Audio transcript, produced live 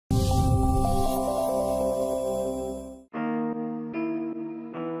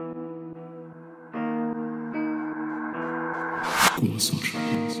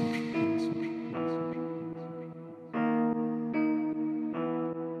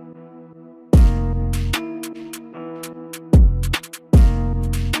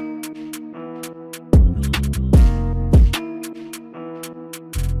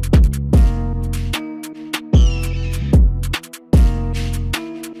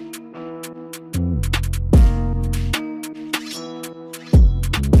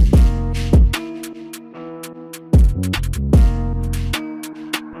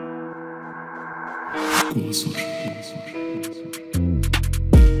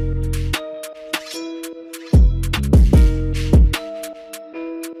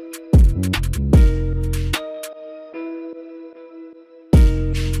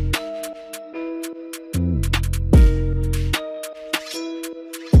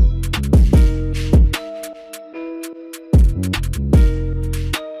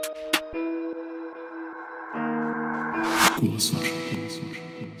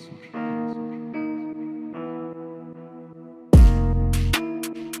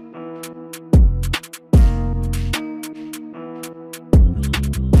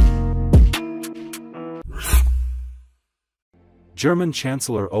German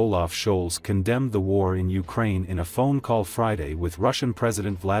Chancellor Olaf Scholz condemned the war in Ukraine in a phone call Friday with Russian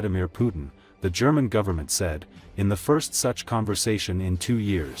President Vladimir Putin, the German government said, in the first such conversation in 2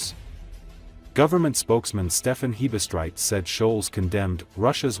 years. Government spokesman Stefan Hebestreit said Scholz condemned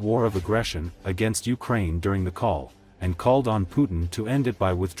Russia's war of aggression against Ukraine during the call, and called on Putin to end it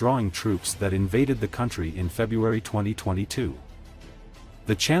by withdrawing troops that invaded the country in February 2022.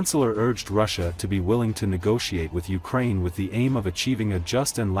 The Chancellor urged Russia to be willing to negotiate with Ukraine with the aim of achieving a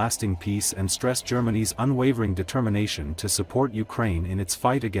just and lasting peace and stressed Germany's unwavering determination to support Ukraine in its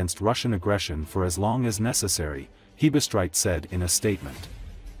fight against Russian aggression for as long as necessary, Hebestreit said in a statement.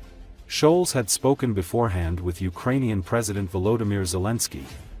 Scholz had spoken beforehand with Ukrainian President Volodymyr Zelensky,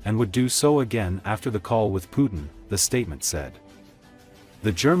 and would do so again after the call with Putin, the statement said.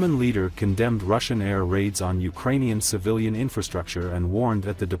 The German leader condemned Russian air raids on Ukrainian civilian infrastructure and warned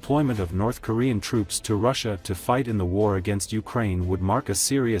that the deployment of North Korean troops to Russia to fight in the war against Ukraine would mark a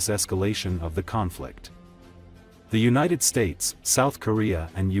serious escalation of the conflict. The United States, South Korea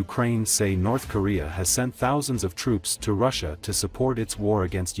and Ukraine say North Korea has sent thousands of troops to Russia to support its war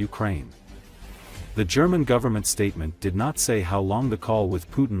against Ukraine. The German government statement did not say how long the call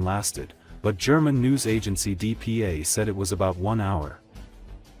with Putin lasted, but German news agency dpa said it was about 1 hour.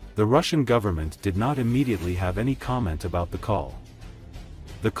 The Russian government did not immediately have any comment about the call.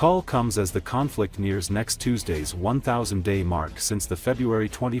 The call comes as the conflict nears next Tuesday's 1,000-day mark since the February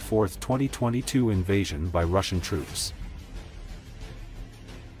 24, 2022 invasion by Russian troops.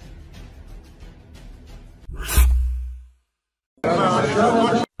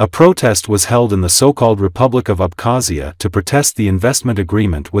 A protest was held in the so-called Republic of Abkhazia to protest the investment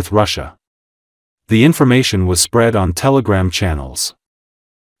agreement with Russia. The information was spread on Telegram channels.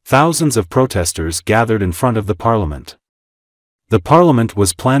 Thousands of protesters gathered in front of the parliament. The parliament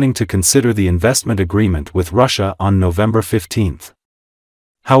was planning to consider the investment agreement with Russia on November 15.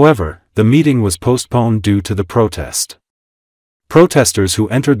 However, the meeting was postponed due to the protest. Protesters who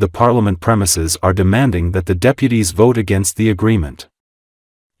entered the parliament premises are demanding that the deputies vote against the agreement.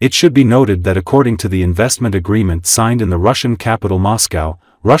 It should be noted that according to the investment agreement signed in the Russian capital Moscow,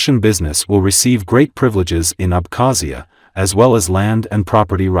 Russian business will receive great privileges in Abkhazia, as well as land and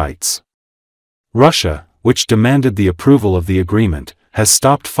property rights. Russia, which demanded the approval of the agreement, has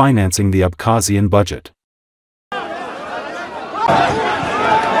stopped financing the Abkhazian budget.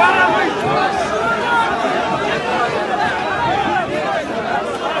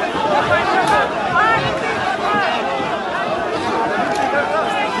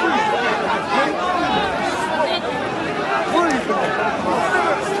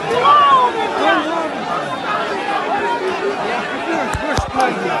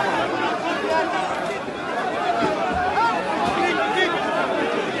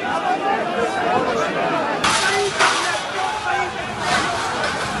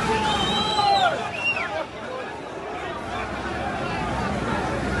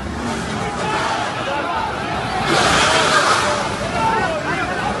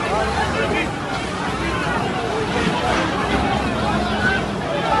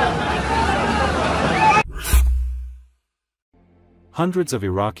 Hundreds of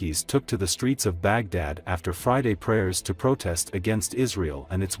Iraqis took to the streets of Baghdad after Friday prayers to protest against Israel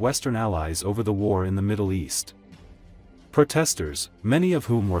and its Western allies over the war in the Middle East. Protesters, many of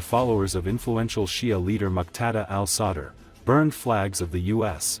whom were followers of influential Shia leader Muqtada al-Sadr, burned flags of the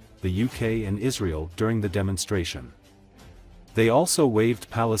US, the UK and Israel during the demonstration. They also waved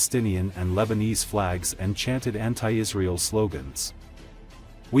Palestinian and Lebanese flags and chanted anti-Israel slogans.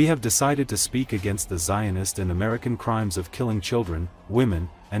 "We have decided to speak against the Zionist and American crimes of killing children, women,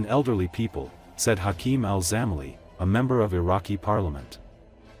 and elderly people," said Hakim al-Zamali, a member of Iraqi parliament.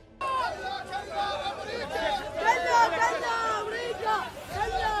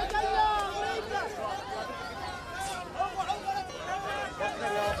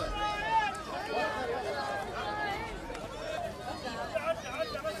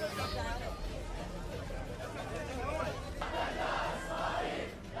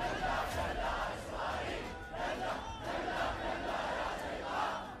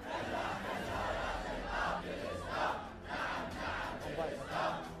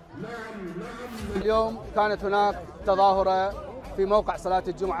 اليوم كانت هناك تظاهرة في موقع صلاة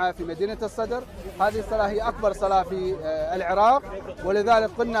الجمعة في مدينة الصدر. هذه الصلاة هي أكبر صلاة في العراق، ولذلك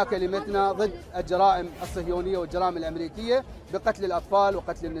قلنا كلمتنا ضد الجرائم الصهيونية والجرائم الأمريكية بقتل الأطفال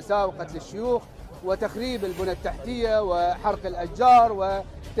وقتل النساء وقتل الشيوخ وتخريب البنى التحتية وحرق الأشجار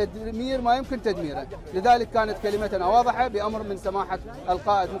وتدمير ما يمكن تدميره. لذلك كانت كلمتنا واضحة بأمر من سماحة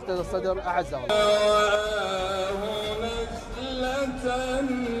القائد مقتدى الصدر أعزه الله.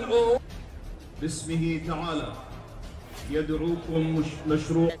 باسمه تعالى يدعوكم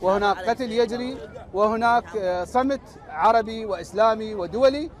مشروع. وهناك قتل يجري، وهناك صمت عربي وإسلامي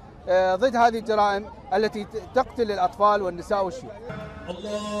ودولي ضد هذه الجرائم التي تقتل الأطفال والنساء والشيوخ.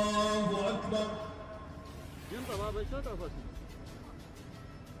 الله أكبر.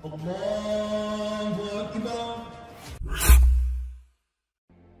 الله أكبر.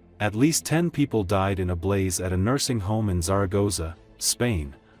 At least 10 people died in a blaze at a nursing home in Zaragoza,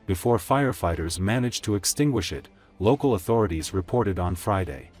 Spain, before firefighters managed to extinguish it, local authorities reported on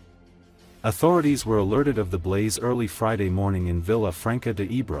Friday. Authorities were alerted of the blaze early Friday morning in Villa Franca de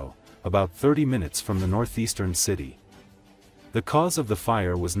Ebro, about 30 minutes from the northeastern city. The cause of the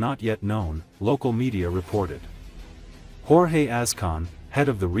fire was not yet known, local media reported. Jorge Azcon, head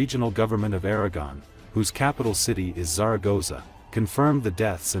of the regional government of Aragon, whose capital city is Zaragoza, confirmed the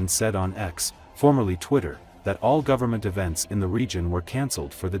deaths and said on X, formerly Twitter, that all government events in the region were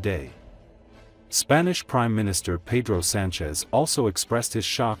cancelled for the day. Spanish Prime Minister Pedro Sanchez also expressed his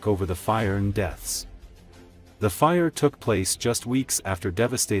shock over the fire and deaths. The fire took place just weeks after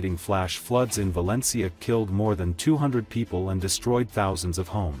devastating flash floods in Valencia killed more than 200 people and destroyed thousands of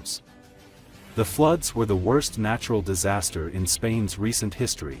homes. The floods were the worst natural disaster in Spain's recent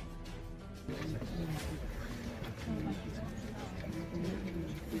history.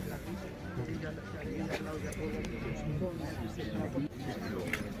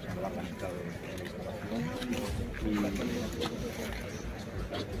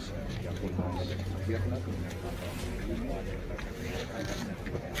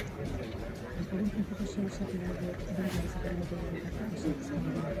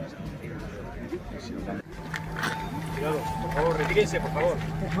 Cuidado, por favor, retírense, por favor.